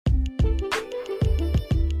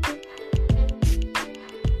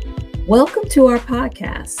Welcome to our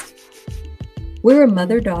podcast. We're a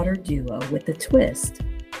mother-daughter duo with a twist.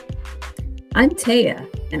 I'm Taya,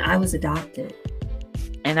 and I was adopted.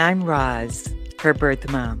 And I'm Roz, her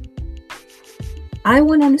birth mom. I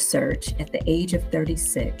went on a search at the age of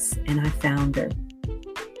 36, and I found her.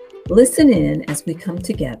 Listen in as we come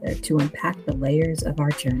together to unpack the layers of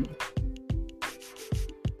our journey.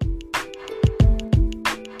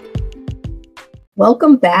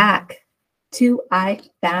 Welcome back to I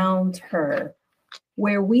Found Her,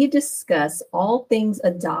 where we discuss all things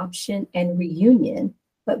adoption and reunion,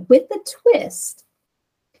 but with a twist.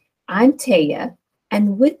 I'm Taya,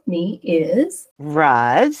 and with me is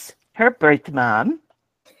Roz, her birth mom.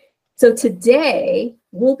 So today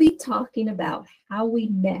we'll be talking about how we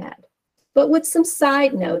met, but with some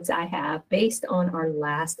side notes I have based on our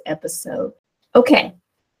last episode. Okay,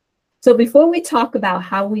 so before we talk about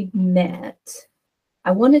how we met, I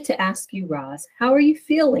wanted to ask you, Roz, how are you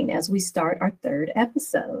feeling as we start our third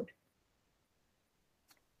episode?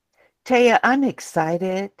 Taya, I'm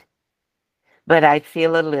excited, but I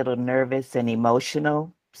feel a little nervous and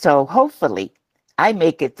emotional. So hopefully I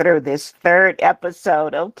make it through this third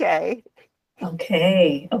episode, okay?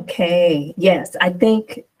 Okay. Yes, I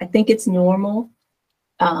think it's normal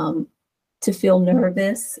to feel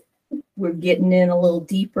nervous. We're getting in a little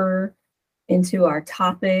deeper into our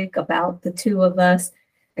topic about the two of us.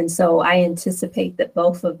 And so I anticipate that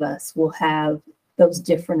both of us will have those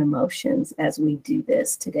different emotions as we do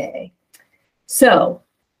this today. So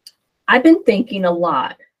I've been thinking a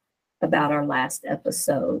lot about our last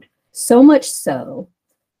episode, so much so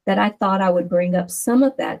that I thought I would bring up some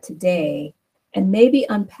of that today and maybe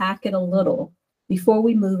unpack it a little before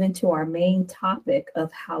we move into our main topic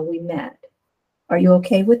of how we met. Are you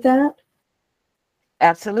okay with that?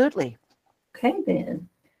 Absolutely. Okay, then.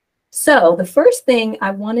 So the first thing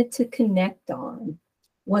I wanted to connect on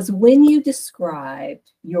was when you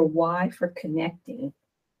described your why for connecting,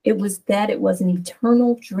 it was that it was an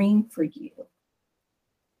eternal dream for you.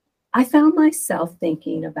 I found myself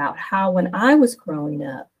thinking about how when I was growing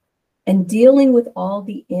up and dealing with all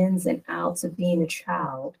the ins and outs of being a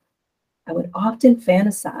child, I would often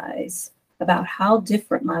fantasize about how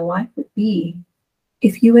different my life would be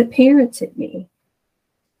if you had parented me.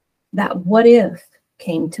 That what if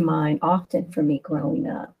came to mind often for me growing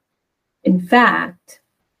up. In fact,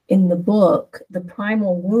 in the book, The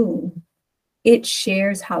Primal Womb, it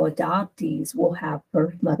shares how adoptees will have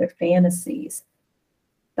birth mother fantasies.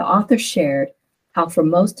 The author shared how for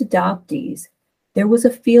most adoptees, there was a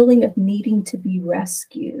feeling of needing to be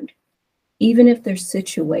rescued, even if their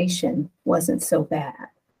situation wasn't so bad.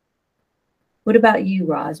 What about you,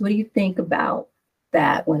 Roz? What do you think about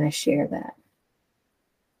that when I share that?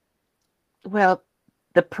 Well,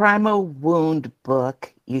 the Primal Wound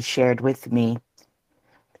book you shared with me,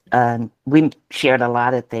 we shared a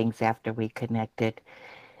lot of things after we connected,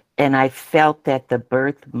 and I felt that the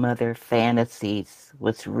birth mother fantasies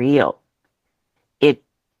was real. It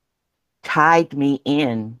tied me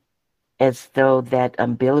in as though that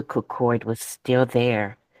umbilical cord was still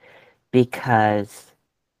there, because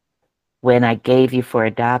when I gave you for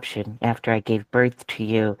adoption, after I gave birth to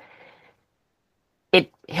you, it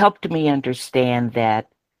helped me understand that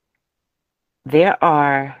there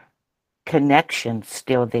are connections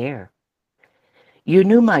still there. You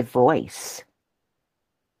knew my voice.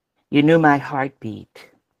 You knew my heartbeat.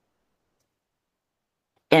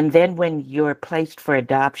 And then when you're placed for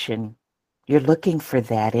adoption, you're looking for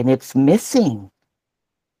that and it's missing.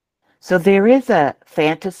 So there is a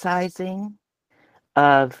fantasizing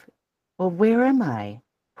of, well, where am I?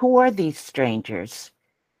 Who are these strangers?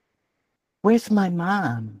 Where's my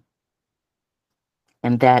mom?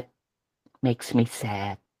 And that makes me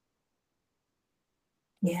sad.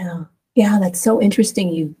 Yeah, that's so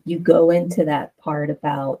interesting. You go into that part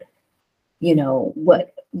about,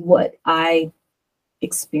 what I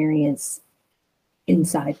experience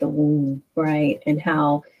inside the womb, right? And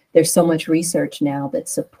how there's so much research now that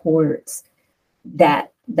supports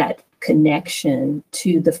that connection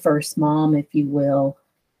to the first mom, if you will,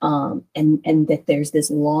 and that there's this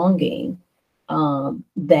longing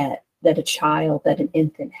that a child, that an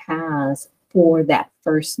infant has for that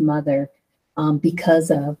first mother, because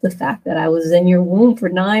of the fact that I was in your womb for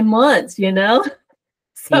 9 months,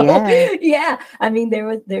 So yeah, I mean,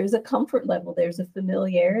 there's a comfort level, there's a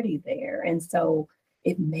familiarity there. And so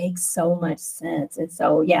it makes so much sense. And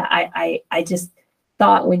so, yeah, I just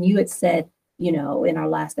thought when you had said, in our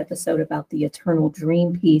last episode about the eternal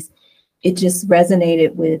dream piece, it just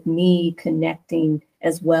resonated with me connecting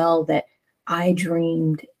as well, that I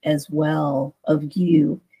dreamed as well of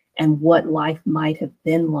you and what life might have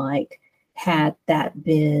been like had that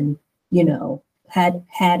been you know, had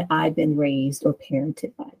I been raised or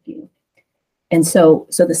parented by you. And so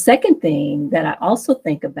the second thing that I also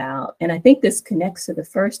think about, and I think this connects to the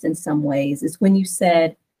first in some ways, is when you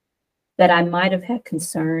said that I might have had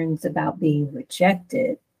concerns about being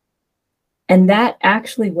rejected. And that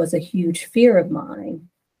actually was a huge fear of mine.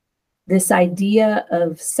 This idea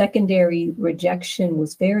of secondary rejection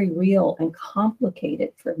was very real and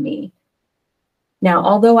complicated for me. Now,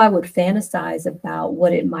 although I would fantasize about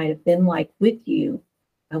what it might have been like with you,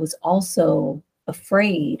 I was also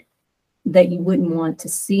afraid that you wouldn't want to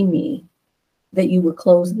see me, that you would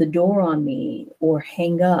close the door on me or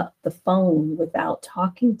hang up the phone without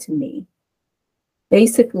talking to me.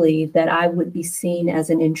 Basically, that I would be seen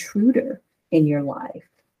as an intruder in your life.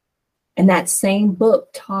 And that same book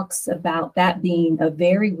talks about that being a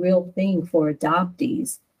very real thing for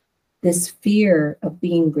adoptees, this fear of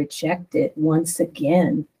being rejected once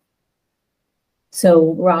again.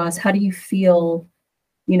 So, Roz, how do you feel,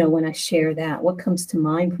 when I share that? What comes to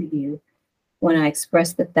mind for you when I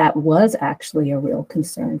express that that was actually a real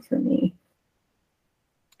concern for me?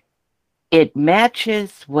 It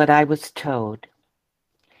matches what I was told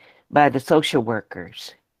by the social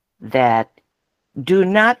workers, that do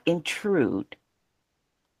not intrude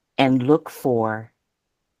and look for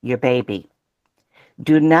your baby.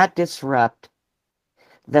 Do not disrupt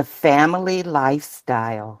the family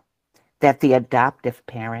lifestyle that the adoptive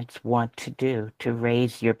parents want to do to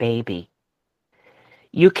raise your baby.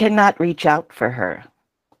 You cannot reach out for her.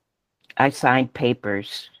 I signed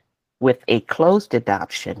papers with a closed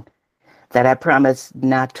adoption that I promised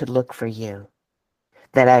not to look for you,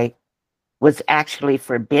 that I was actually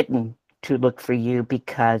forbidden to look for you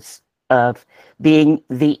because of being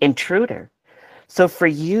the intruder. So for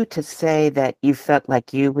you to say that you felt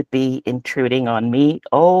like you would be intruding on me,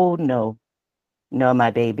 oh no, no,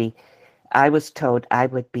 my baby. I was told I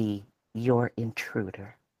would be your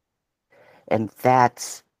intruder. And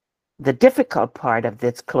that's the difficult part of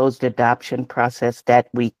this closed adoption process that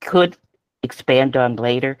we could expand on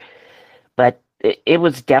later. But it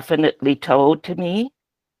was definitely told to me,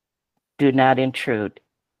 do not intrude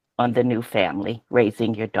on the new family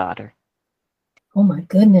raising your daughter. Oh my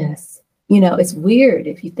goodness. It's weird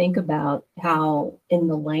if you think about how in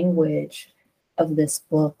the language of this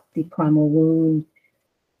book, The Primal Wound,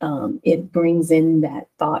 it brings in that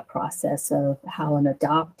thought process of how an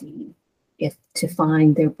adoptee, if to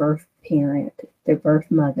find their birth parent, their birth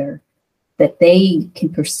mother, that they can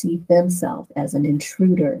perceive themselves as an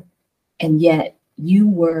intruder. And yet you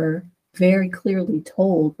were very clearly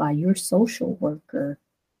told by your social worker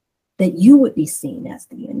that you would be seen as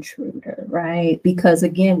the intruder, right? Because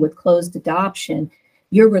again, with closed adoption,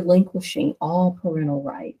 you're relinquishing all parental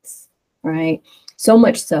rights, right? So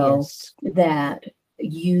much so Yes. that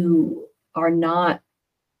you are not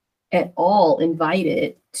at all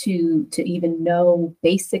invited to even know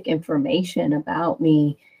basic information about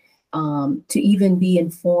me, to even be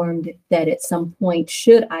informed that at some point,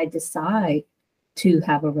 should I decide to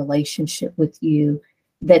have a relationship with you,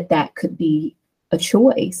 that could be a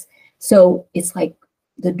choice. So it's like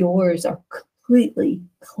the doors are completely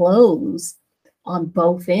closed on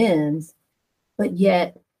both ends, but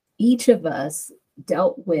yet each of us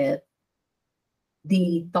dealt with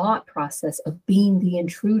the thought process of being the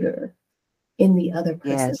intruder in the other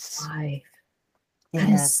person's Yes. life. That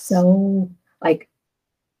is Yes. so, like,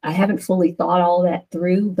 I haven't fully thought all that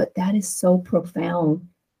through, but that is so profound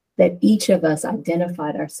that each of us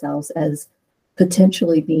identified ourselves as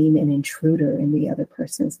potentially being an intruder in the other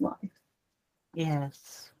person's life.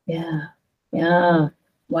 Yes. Yeah. Yeah.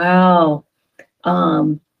 Wow.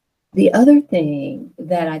 Um, the other thing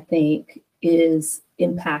that I think is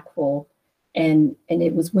impactful, and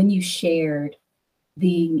it was when you shared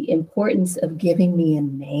the importance of giving me a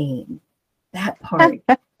name. That part,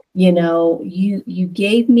 you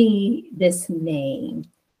gave me this name,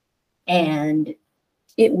 and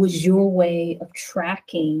it was your way of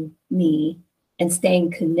tracking me and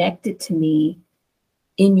staying connected to me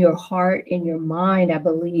in your heart, in your mind, I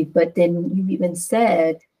believe. But then you even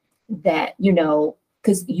said that,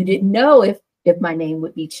 because you didn't know if my name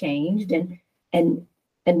would be changed. And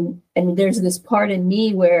and there's this part in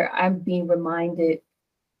me where I'm being reminded,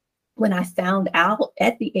 when I found out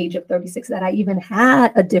at the age of 36 that I even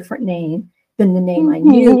had a different name than the name I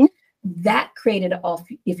knew, Mhm. that created off,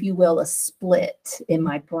 if you will, a split in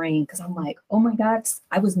my brain. Because I'm like, oh my God,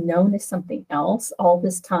 I was known as something else all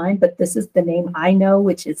this time, but this is the name I know,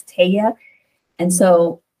 which is Taya. And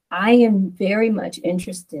so I am very much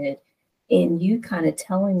interested in you kind of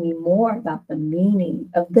telling me more about the meaning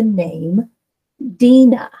of the name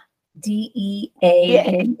Deana,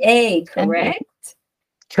 Yeah. Deana, correct?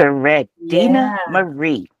 Correct. Dina Yeah,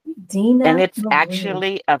 Marie. And Dina Marie.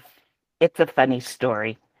 it's a funny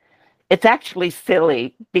story. It's actually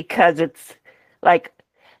silly because it's like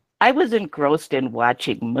I was engrossed in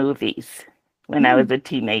watching movies when I was Mm, a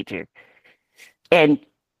teenager. And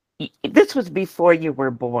this was before you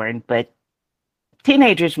were born, but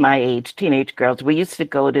teenagers my age, teenage girls, we used to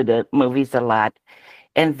go to the movies a lot.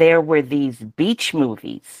 And there were these beach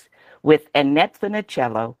movies with Annette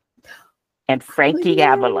Funicello and oh, Frankie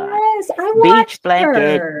Avalon. yes, I Beach watched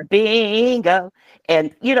blanket her. bingo,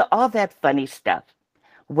 and all that funny stuff.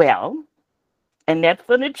 Well, Annette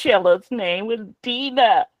Funicello's name was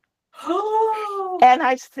Dina. Oh, And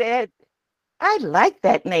I said, I like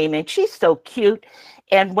that name, and she's so cute.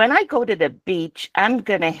 And when I go to the beach, I'm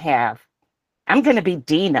gonna be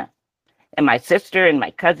Dina. And my sister and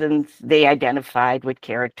my cousins, they identified with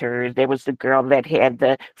characters. There was the girl that had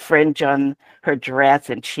the fringe on her dress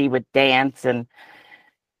and she would dance. And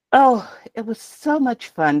oh, it was so much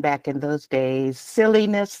fun back in those days,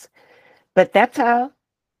 silliness. But that's how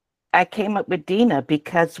I came up with Dina,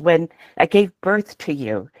 because when I gave birth to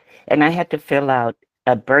you and I had to fill out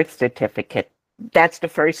a birth certificate, that's the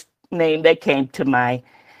first name that came to my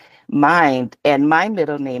mind. And my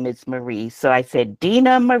middle name is Marie. So I said,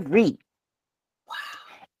 Dina Marie.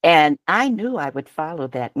 And I knew I would follow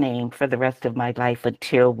that name for the rest of my life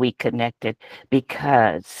until we connected,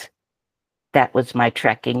 because that was my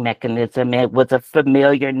tracking mechanism. It was a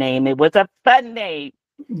familiar name. It was a fun name.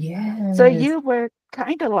 So yes. you were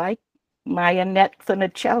kind of like my Annette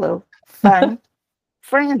Funicello fun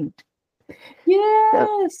friend. So Yes.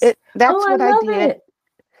 Oh, that's I what I love did. it.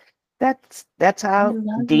 That's I how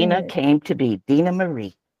love Dina it. came to be, Dina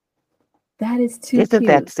Marie. That is too Isn't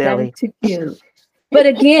that cute. That is silly? too cute. But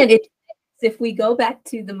again, if we go back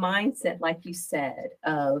to the mindset, like you said,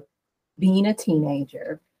 of being a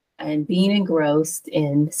teenager and being engrossed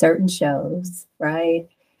in certain shows, right?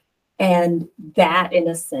 And that, in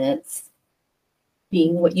a sense,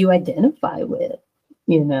 being what you identify with,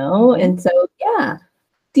 Hmm. And so, yeah,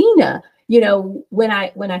 Dina, when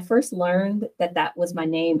I first learned that that was my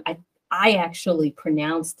name, I actually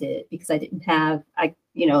pronounced it because I didn't have an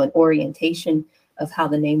orientation of how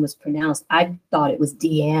the name was pronounced. I thought it was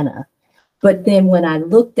Deanna. But then when I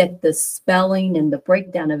looked at the spelling and the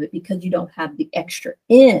breakdown of it, because you don't have the extra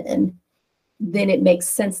N, then it makes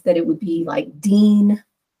sense that it would be like Dean,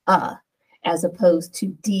 as opposed to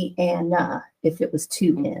Deanna if it was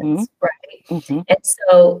two Hmm. N's, right? Hmm. And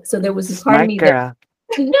so there was a part of Smart me that girl.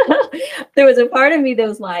 there was a part of me that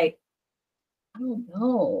was like, I don't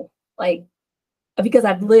know, like because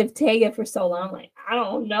I've lived Taya for so long, like I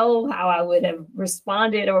don't know how I would have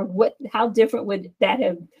responded or how different would that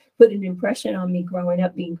have put an impression on me growing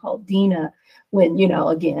up being called Dina when,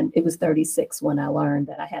 again, it was 36 when I learned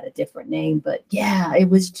that I had a different name. But yeah, it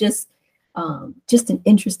was just an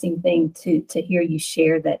interesting thing to hear you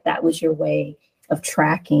share that that was your way of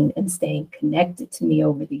tracking and staying connected to me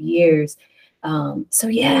over the years. So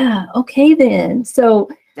yeah, okay then. So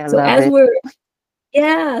I so love as it. we're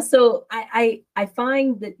yeah, so I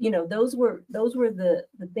find that those were the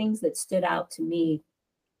things that stood out to me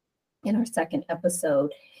in our second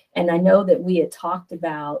episode, and I know that we had talked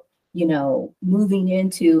about moving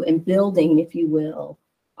into and building, if you will,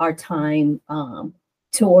 our time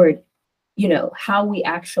toward how we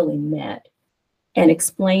actually met and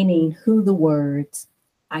explaining who the words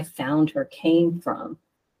 "I found her" came from.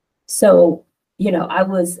 So,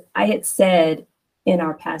 I had said in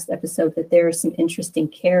our past episode that there are some interesting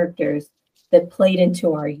characters that played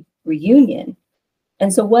into our reunion.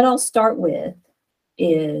 And so, what I'll start with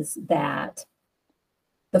is that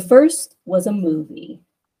the first was a movie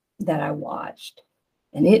that I watched,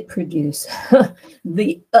 and it produced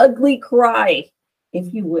the ugly cry,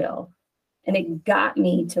 if you will. And it got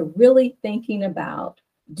me to really thinking about,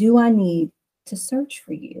 do I need to search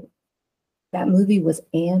for you? That movie was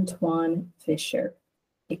Antoine Fisher.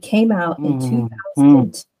 It came out in Hmm.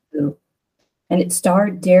 2002, and it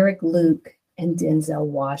starred Derek Luke and Denzel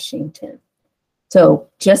Washington. So,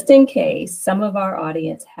 just in case some of our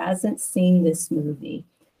audience hasn't seen this movie,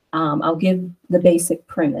 I'll give the basic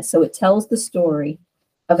premise. So, it tells the story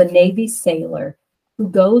of a Navy sailor who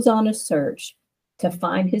goes on a search to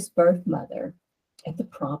find his birth mother at the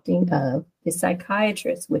prompting of his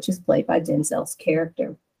psychiatrist, which is played by Denzel's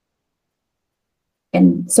character.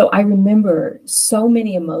 And so I remember so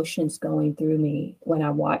many emotions going through me when I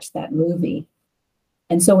watched that movie.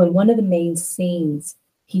 And so in one of the main scenes,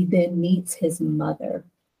 he then meets his mother,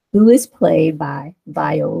 who is played by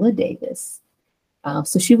Viola Davis.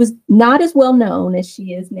 So she was not as well known as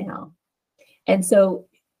she is now. And so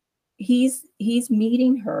he's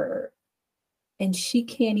meeting her, and she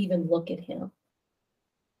can't even look at him.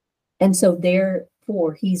 And so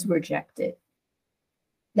therefore he's rejected,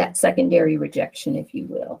 that secondary rejection, if you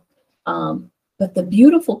will. But the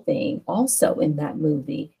beautiful thing also in that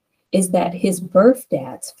movie is that his birth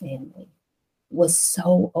dad's family was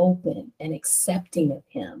so open and accepting of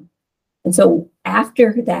him. And so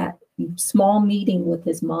after that small meeting with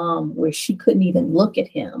his mom where she couldn't even look at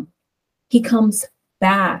him, he comes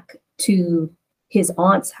back to his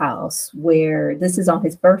aunt's house, where this is on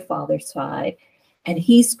his birth father's side, and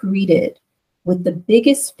he's greeted with the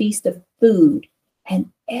biggest feast of food,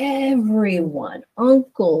 and everyone,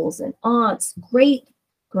 uncles and aunts, great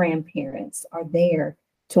grandparents, are there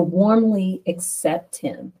to warmly accept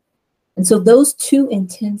him. And so those two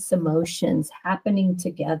intense emotions happening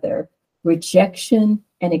together, rejection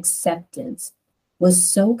and acceptance, was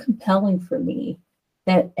so compelling for me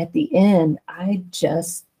that at the end, I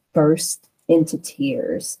just burst into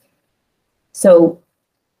tears. So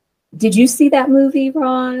did you see that movie,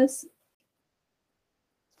 Roz?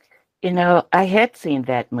 You know, I had seen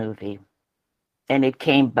that movie, and it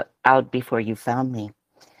came out before you found me.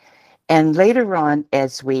 And later on,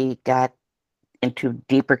 as we got into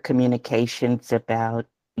deeper communications about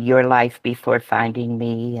your life before finding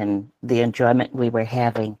me and the enjoyment we were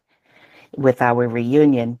having with our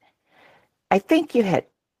reunion, I think you had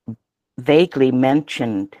vaguely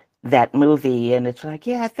mentioned that movie, and it's like,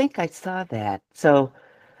 yeah, I think I saw that. So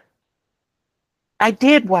I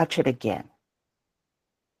did watch it again.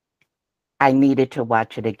 I needed to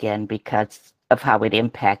watch it again because of how it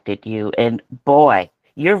impacted you. And boy,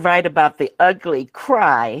 you're right about the ugly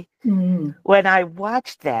cry. Mm. When I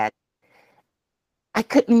watched that, I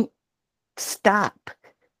couldn't stop.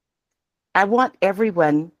 I want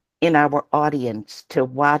everyone in our audience to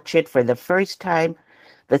watch it for the first time,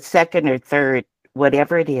 the second or third,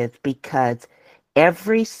 whatever it is, because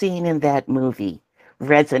every scene in that movie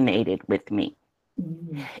resonated with me.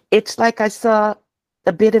 Mm. It's like I saw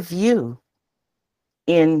a bit of you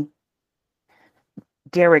in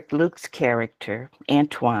Derek Luke's character,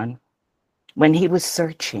 Antoine, when he was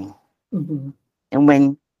searching Mm-hmm. and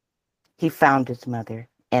when he found his mother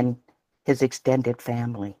and his extended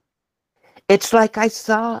family. It's like I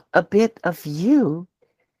saw a bit of you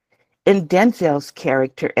in Denzel's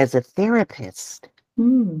character as a therapist,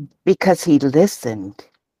 Mm. because he listened,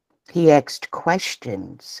 he asked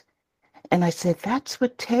questions. And I said, that's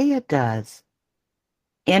what Taya does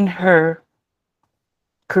in her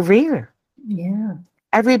career. Yeah.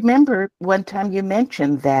 I remember one time you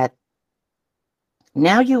mentioned that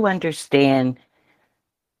now you understand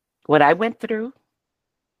what I went through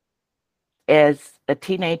as a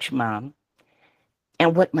teenage mom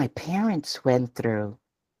and what my parents went through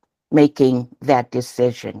making that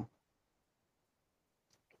decision,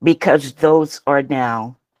 because those are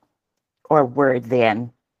now, or were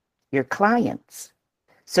then, your clients.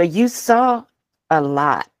 So you saw a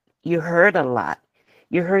lot, you heard a lot.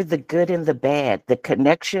 You heard the good and the bad, the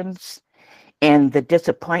connections and the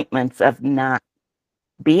disappointments of not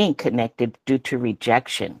being connected due to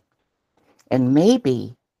rejection. And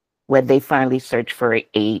maybe when they finally searched for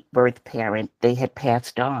a birth parent, they had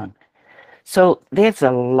passed on. So there's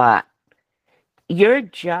a lot. Your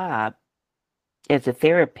job as a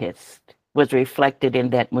therapist was reflected in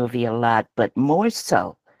that movie a lot, but more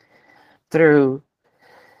so through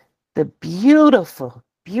the beautiful,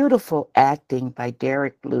 beautiful acting by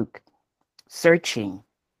Derek Luke searching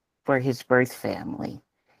for his birth family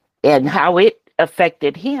and how it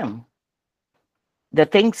affected him. The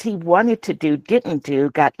things he wanted to do, didn't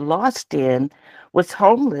do, got lost in, was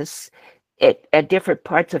homeless at different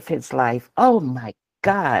parts of his life. Oh my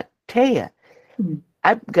God, Taya, Mm.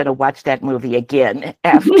 I'm going to watch that movie again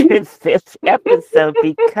after this episode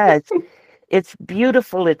because it's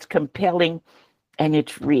beautiful, it's compelling, and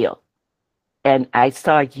it's real. And I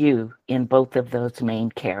saw you in both of those main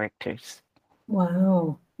characters.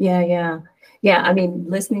 Wow. Yeah, yeah. Yeah, I mean,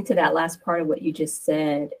 listening to that last part of what you just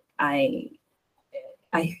said, I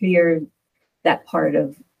hear that part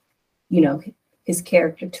of, you know, his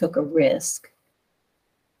character took a risk,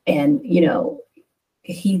 and, you know,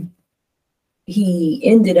 he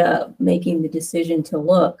ended up making the decision to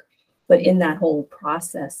look, but in that whole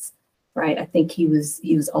process, right, I think he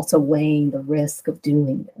was also weighing the risk of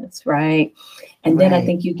doing this, right? And then I Right.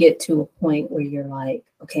 think you get to a point where you're like,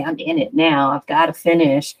 okay, I'm in it now, I've got to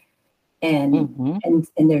finish, and Mm-hmm.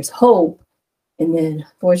 and there's hope. And then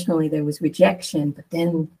fortunately there was rejection, but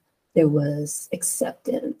then there was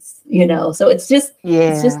acceptance, you know. So it's just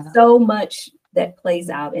Yeah. so much that plays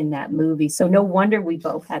out in that movie. So no wonder we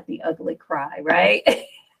both had the ugly cry, right?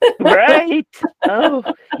 Right. Oh,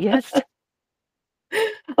 yes.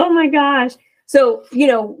 Oh my gosh. So,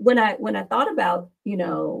 when I thought about,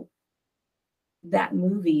 that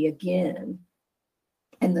movie again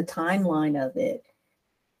and the timeline of it,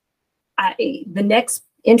 the next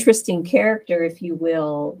interesting character, if you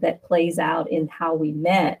will, that plays out in how we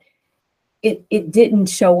met, it didn't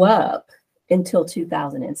show up until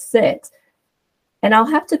 2006. And I'll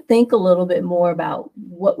have to think a little bit more about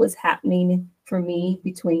what was happening for me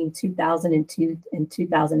between 2002 and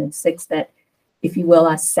 2006 that, if you will,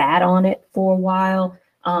 I sat on it for a while.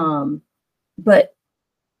 But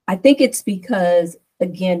I think it's because,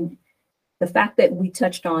 again, the fact that we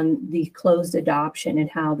touched on the closed adoption and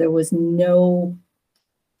how there was no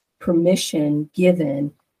permission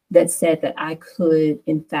given that said that I could,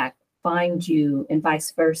 in fact, find you and vice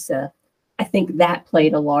versa. I think that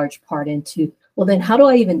played a large part into, well, then how do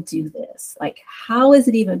I even do this? Like, how is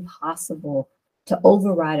it even possible to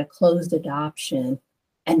override a closed adoption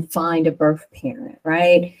and find a birth parent,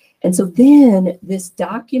 right? And so then this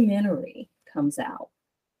documentary comes out,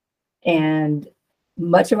 and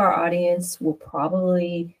much of our audience will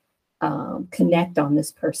probably connect on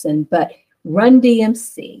this person, but Run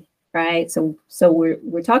DMC, right? So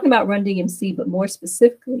we're talking about Run DMC, but more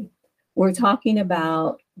specifically, we're talking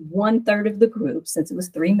about 1/3 of the group, since it was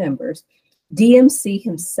 3 members. DMC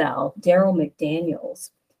himself, Daryl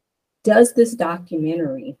McDaniels, does this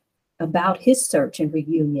documentary about his search and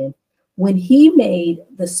reunion when he made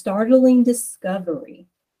the startling discovery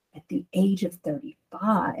at the age of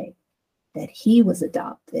 35 that he was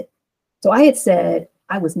adopted. So I had said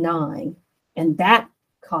I was 9, and that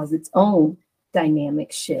caused its own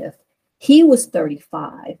dynamic shift. He was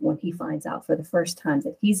 35 when he finds out for the first time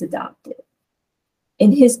that he's adopted.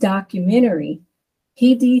 In his documentary,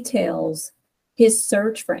 he details his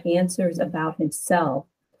search for answers about himself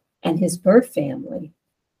and his birth family.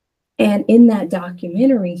 And in that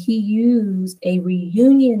documentary, he used a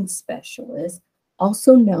reunion specialist,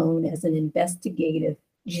 also known as an investigative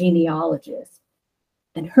genealogist.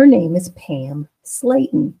 And her name is Pam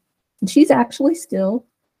Slayton. And she's actually still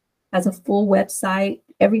has a full website,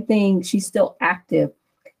 everything. She's still active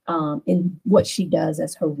in what she does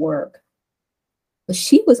as her work. But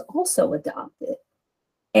she was also adopted.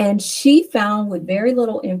 And she found, with very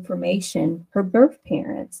little information, her birth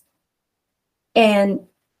parents. And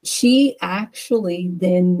she actually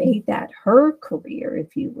then made that her career,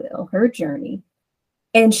 if you will, her journey.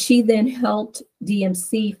 And she then helped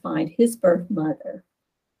DMC find his birth mother.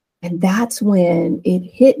 And that's when it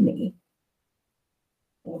hit me.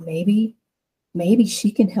 Well, maybe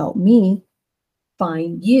she can help me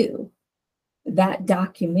find you. That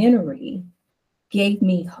documentary gave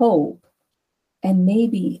me hope and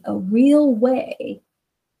maybe a real way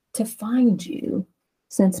to find you,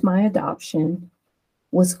 since my adoption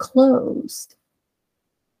was closed.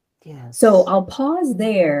 Yes. So I'll pause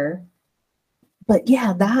there. But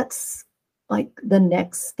yeah, that's like the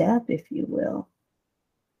next step, if you will.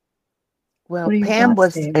 Well, What are your Pam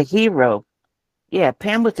thoughts was there? a hero. Yeah,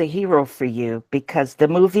 Pam was a hero for you because the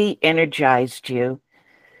movie energized you,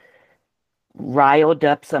 riled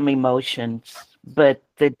up some emotions, but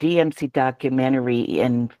the DMC documentary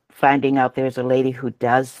and finding out there's a lady who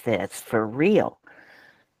does this for real,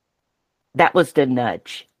 that was the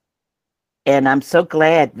nudge. And I'm so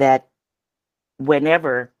glad that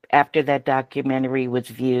whenever after that documentary was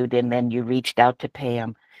viewed and then you reached out to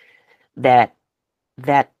Pam, that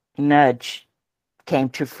that nudge came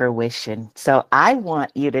to fruition. So I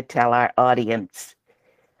want you to tell our audience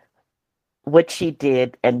what she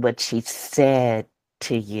did and what she said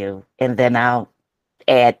to you, and then I'll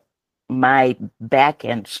add my back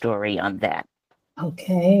end story on that.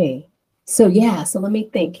 Okay. So yeah, so let me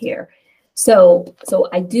think here. So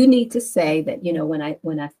I do need to say that,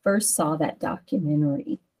 when I first saw that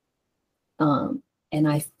documentary, and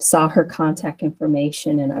I saw her contact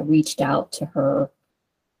information and I reached out to her,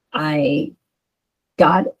 I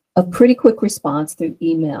got a pretty quick response through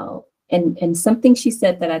email. And something she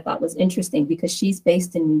said that I thought was interesting, because she's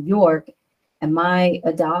based in New York and my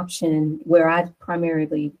adoption, where I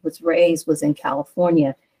primarily was raised, was in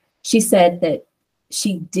California. She said that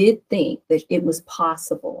she did think that it was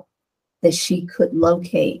possible that she could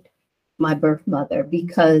locate my birth mother,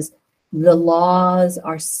 because the laws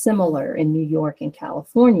are similar in New York and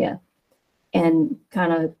California. And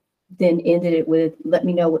kind of then ended it with, let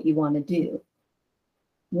me know what you want to do.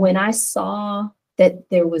 When I saw that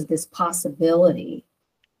there was this possibility,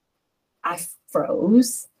 I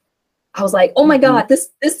froze. I was like, oh my God,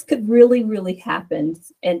 this could really, really happen.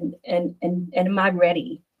 And am I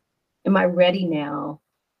ready? Am I ready now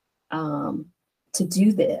to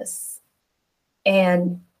do this?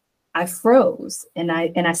 And I froze, and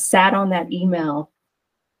I sat on that email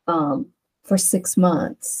for 6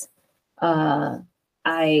 months.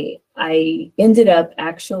 I ended up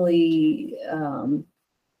actually, I'm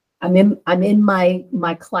in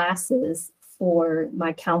my classes for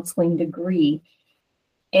my counseling degree,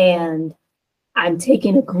 and I'm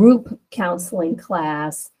taking a group counseling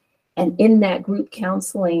class. And in that group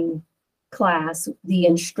counseling class, the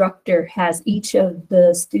instructor has each of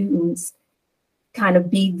the students kind of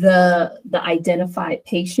be the identified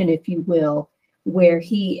patient, if you will, where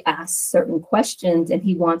he asks certain questions and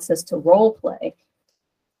he wants us to role play.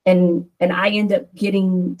 And I end up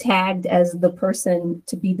getting tagged as the person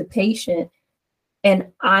to be the patient. And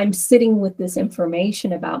I'm sitting with this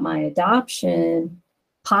information about my adoption,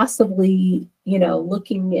 possibly,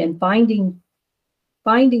 looking and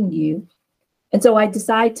finding you. And so I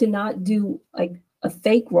decide to not do like a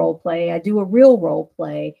fake role play. I do a real role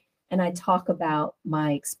play, and I talk about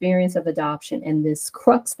my experience of adoption and this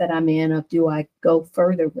crux that I'm in of, do I go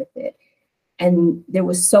further with it? And there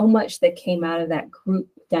was so much that came out of that group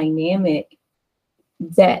dynamic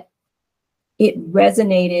that it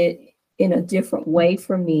resonated in a different way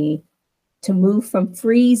for me to move from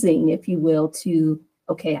freezing, if you will, to,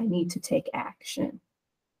 okay, I need to take action.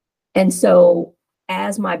 And so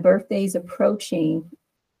as my birthday's approaching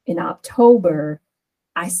in October,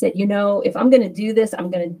 I said, if I'm going to do this,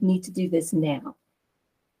 I'm going to need to do this now.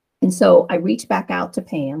 And so I reached back out to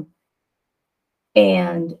Pam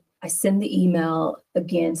and I send the email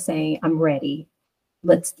again saying, I'm ready.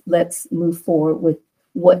 Let's move forward with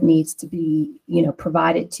what needs to be,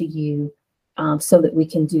 provided to you, so that we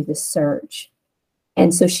can do the search.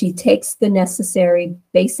 And so she takes the necessary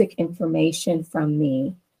basic information from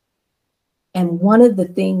me. And one of the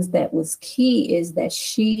things that was key is that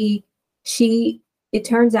it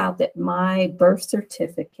turns out that my birth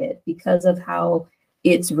certificate, because of how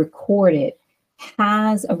it's recorded,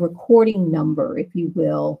 has a recording number, if you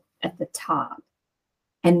will, at the top.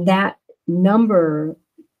 And that number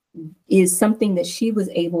is something that she was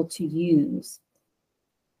able to use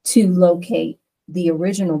to locate the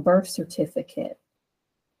original birth certificate.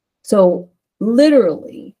 So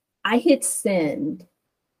literally, I hit send,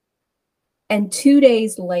 and 2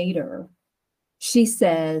 days later, she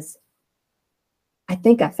says, I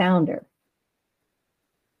think I found her.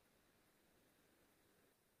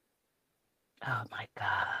 Oh my God.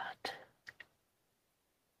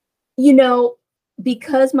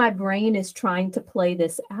 Because my brain is trying to play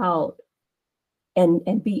this out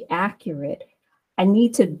and be accurate, I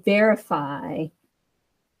need to verify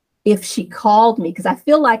if she called me, because I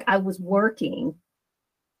feel like I was working.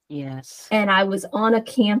 Yes. And I was on a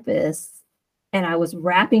campus and I was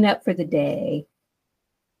wrapping up for the day.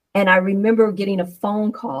 And I remember getting a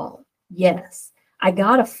phone call. Yes, I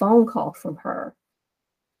got a phone call from her.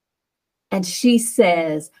 And she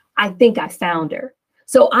says, I think I found her.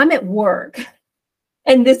 So I'm at work.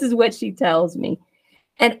 And this is what she tells me.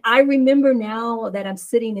 And I remember now that I'm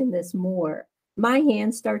sitting in this moor, my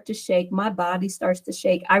hands start to shake. My body starts to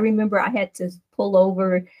shake. I remember I had to pull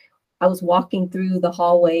over. I was walking through the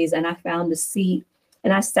hallways and I found a seat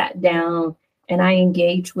and I sat down and I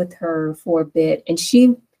engaged with her for a bit. And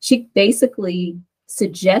she basically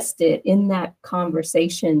suggested in that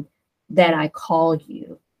conversation that I call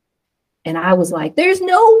you. And I was like, there's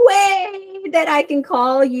no way that I can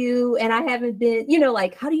call you. And I haven't been,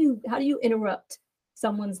 like, how do you interrupt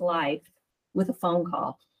someone's life with a phone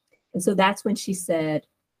call? And so that's when she said,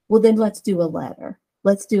 well, then let's do a letter.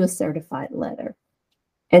 Let's do a certified letter.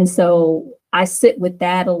 And so I sit with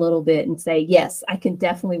that a little bit and say, yes, I can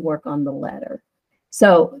definitely work on the letter.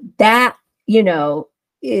 So that,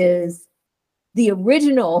 is the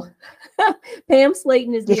original. Pam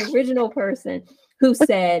Slayton is the original person who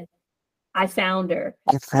said, I found her.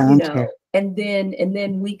 I found her. And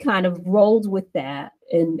then we kind of rolled with that.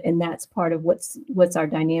 And that's part of what's our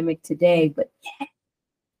dynamic today. But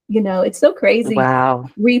it's so crazy. Wow.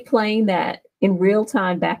 Replaying that in real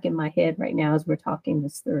time back in my head right now as we're talking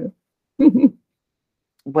this through.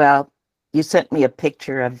 Well, you sent me a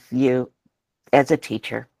picture of you as a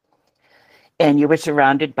teacher, and you were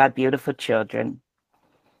surrounded by beautiful children.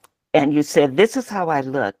 And you said, this is how I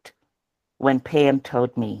looked when Pam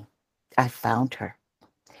told me I found her.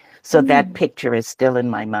 So that picture is still in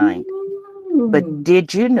my mind. But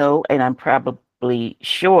did you know, and I'm probably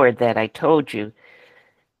sure that I told you,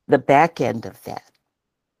 the back end of that?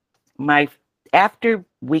 After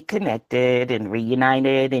we connected and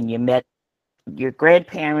reunited and you met your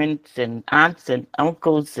grandparents and aunts and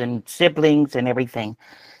uncles and siblings and everything,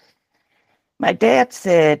 my dad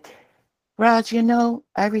said, Roz,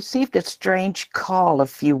 I received a strange call a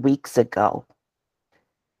few weeks ago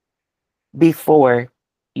before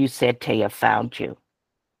you said Taya found you.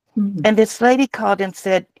 Mhm. And this lady called and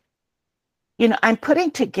said, I'm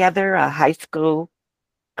putting together a high school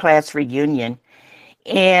class reunion,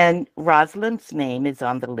 and Rosalind's name is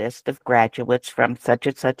on the list of graduates from such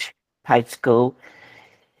and such high school.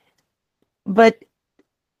 But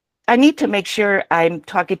I need to make sure I'm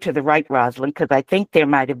talking to the right Rosalind because I think there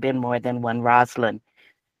might have been more than one Rosalind.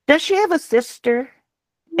 Does she have a sister?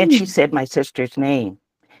 And she Mm. said my sister's name.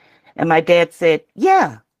 And my dad said,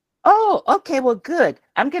 yeah. Oh, okay, well, good.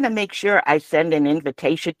 I'm going to make sure I send an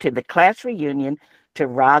invitation to the class reunion to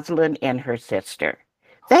Rosalind and her sister.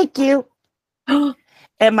 Thank you.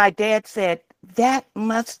 And my dad said, that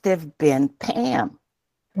must have been Pam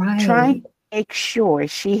trying Right. to make sure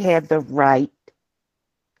she had the right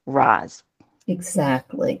Roz.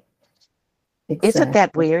 Exactly. Isn't that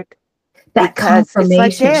Exactly. weird? That Because it's like,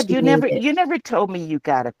 confirmation Dad, she you never needed. you never told me you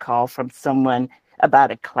got a call from someone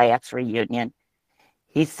about a class reunion.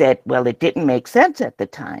 He said, well, it didn't make sense at the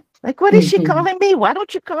time. Like, what is she Mhm. calling me? Why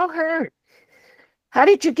don't you call her? How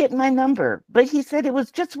did you get my number? But he said it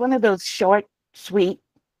was just one of those short, sweet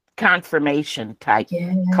confirmation type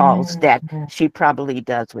calls Yeah. that she probably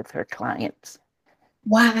does with her clients.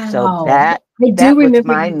 So Wow. that I do that was remember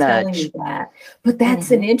my you telling me nudge. that. But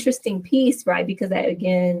that's an Hmm. interesting piece, right? Because that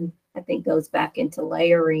again, I think goes back into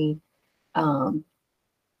layering, um,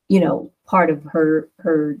 part of her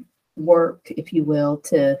work, if you will,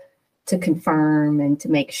 to confirm and to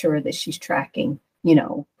make sure that she's tracking,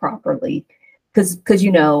 properly. Because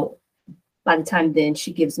by the time then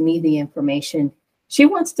she gives me the information, she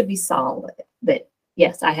wants to be solid that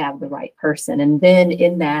yes, I have the right person. And then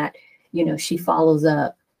in that, she follows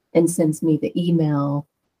up and sends me the email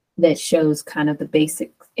that shows kind of the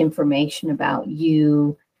basic information about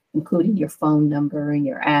you, including your phone number and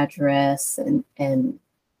your address, and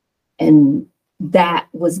that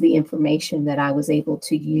was the information that I was able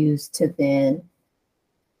to use to then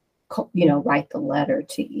write the letter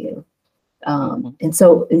to you. Hmm. And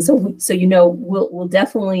so we'll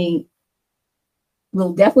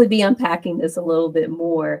definitely be unpacking this a little bit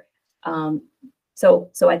more. Um, so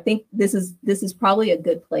I think this is probably a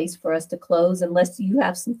good place for us to close, unless you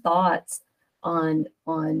have some thoughts on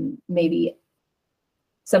maybe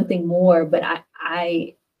something more. But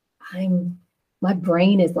I'm my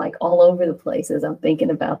brain is like all over the place as I'm thinking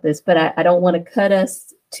about this. But I don't want to cut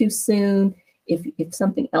us too soon. If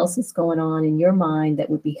something else is going on in your mind that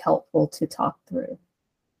would be helpful to talk through.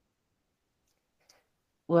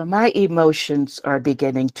 Well, my emotions are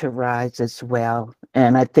beginning to rise as well.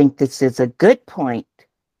 And I think this is a good point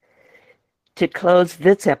to close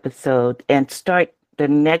this episode and start the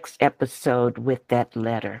next episode with that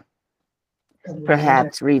letter. The letter.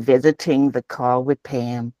 Perhaps revisiting the call with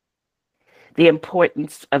Pam, the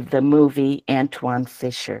importance of the movie Antoine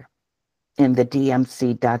Fisher in the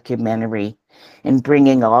DMC documentary, and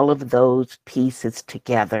bringing all of those pieces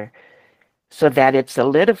together so that it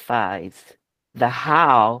solidifies the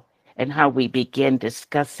how and how we begin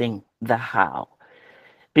discussing the how.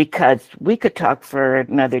 Because we could talk for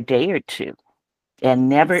another day or two and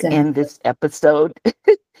never end Exactly. this episode,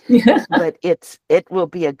 but it will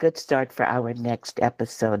be a good start for our next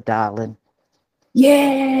episode, darling.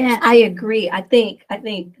 Yeah, I agree. I think,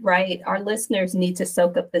 right, our listeners need to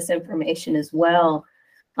soak up this information as well,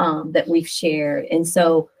 that we've shared. And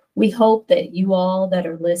so we hope that you all that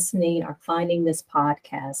are listening are finding this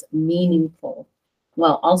podcast meaningful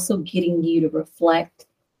while also getting you to reflect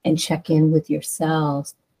and check in with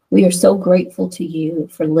yourselves. We are so grateful to you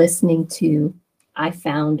for listening to I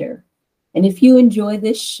Founder. And if you enjoy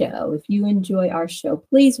this show, if you enjoy our show,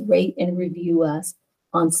 please rate and review us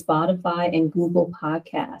on Spotify and Google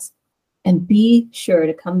Podcasts. And be sure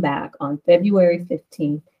to come back on February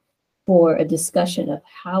 15th for a discussion of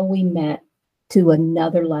how we met to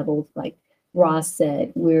another level. Like Ross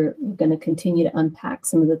said, we're going to continue to unpack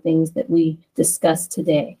some of the things that we discussed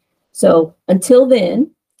today. So until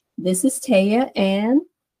then, this is Taya, and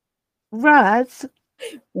Roz.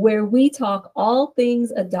 where we talk all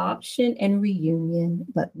things adoption and reunion,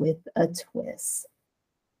 but with a twist.